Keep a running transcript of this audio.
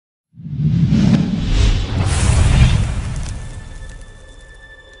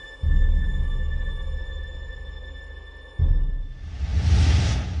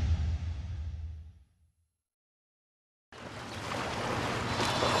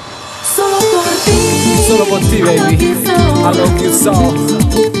Solo por ti, baby. I love you so.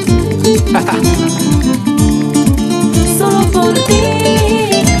 Solo por ti, I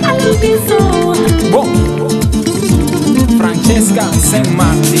love you so. Boh. Francesca,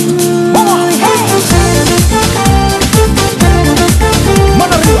 St.Martin. Mano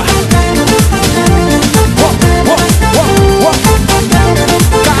arriba. Wow, wow, wow, wow.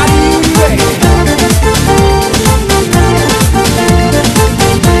 Caribe.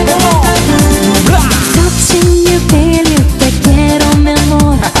 Touching you, feel you, te quiero, mi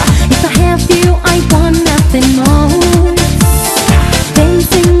amor. If I have you, I want nothing more.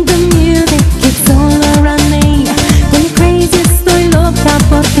 Dancing the music, it's all around me. When you're crazy, estoy loca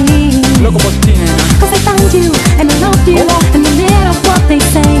por ti. Loco por ti, nena. 'Cause I found you, and I love you, and no matter what they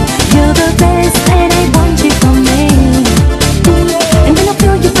say, you're the best, and I want you for me. And then I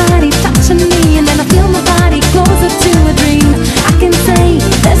feel your body touching me, and then I feel my body closer to a dream. I can say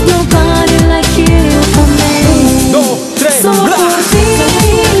there's nobody like you for me. 1, 2, 3, Solo bla. por ti,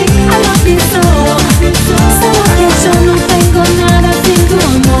 I love you so. Solo que yo no tengo nada sin tu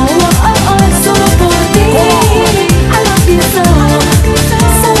amor. Solo por ti, I love you so.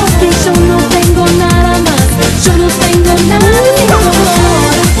 Solo que yo no tengo nada más. Yo no tengo nada sin tu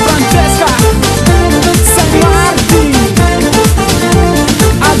amor. Francesca, St.Martin.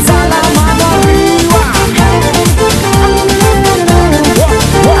 Alza la mano arriba.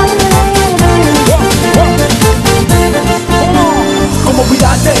 ¿Cómo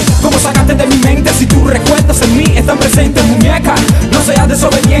cuidarte? ¿Cómo sacarte de mi mente? Si tus recuerdos en mí están presentes, muñeca. No seas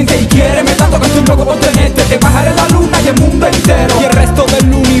desobediente y quiéreme tanto que estoy loco por tenerte. Te bajaré la luna y el mundo entero y el resto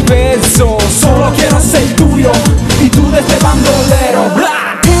del universo. Solo quiero ser tuyo y tú de este bandolero.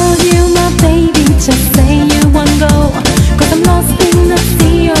 Bla. Tell you my baby, just say you won't go. 'Cause I'm lost in the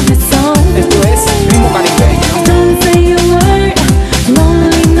sea of your soul. Esto es ritmo caribeño. Don't say a word,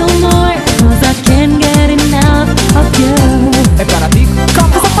 lonely no more. 'Cause I can't get enough of you. Es para ti. Come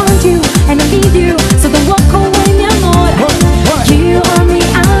 'Cause I found you and I need you. So don't walk away, mi amor. You are mi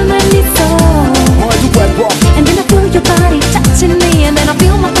alma y mi soul. Mueve tu cuerpo. And then I feel your body touching me, and then I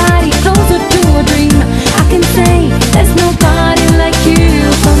feel my body closer to a dream. I can say there's nobody like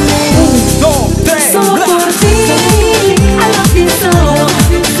you for me. 1, 2, 3, Solo bla. por ti, I love you so.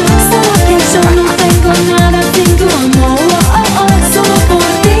 Solo que yo no tengo nada sin tu amor. Solo por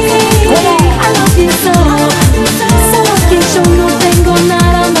ti, I love you so. Solo que yo no tengo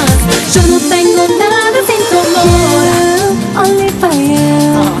nada más. Yo no tengo nada sin tu amor. Only for you.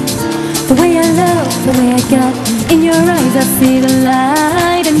 The way I love, the way I got in your eyes, I see the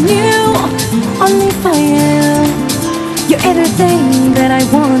light in you. Only for you. You're everything that I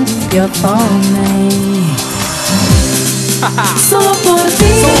want, you're for me. Solo por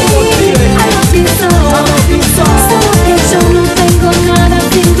ti, I love you so. I love you so. Solo que yo no tengo nada.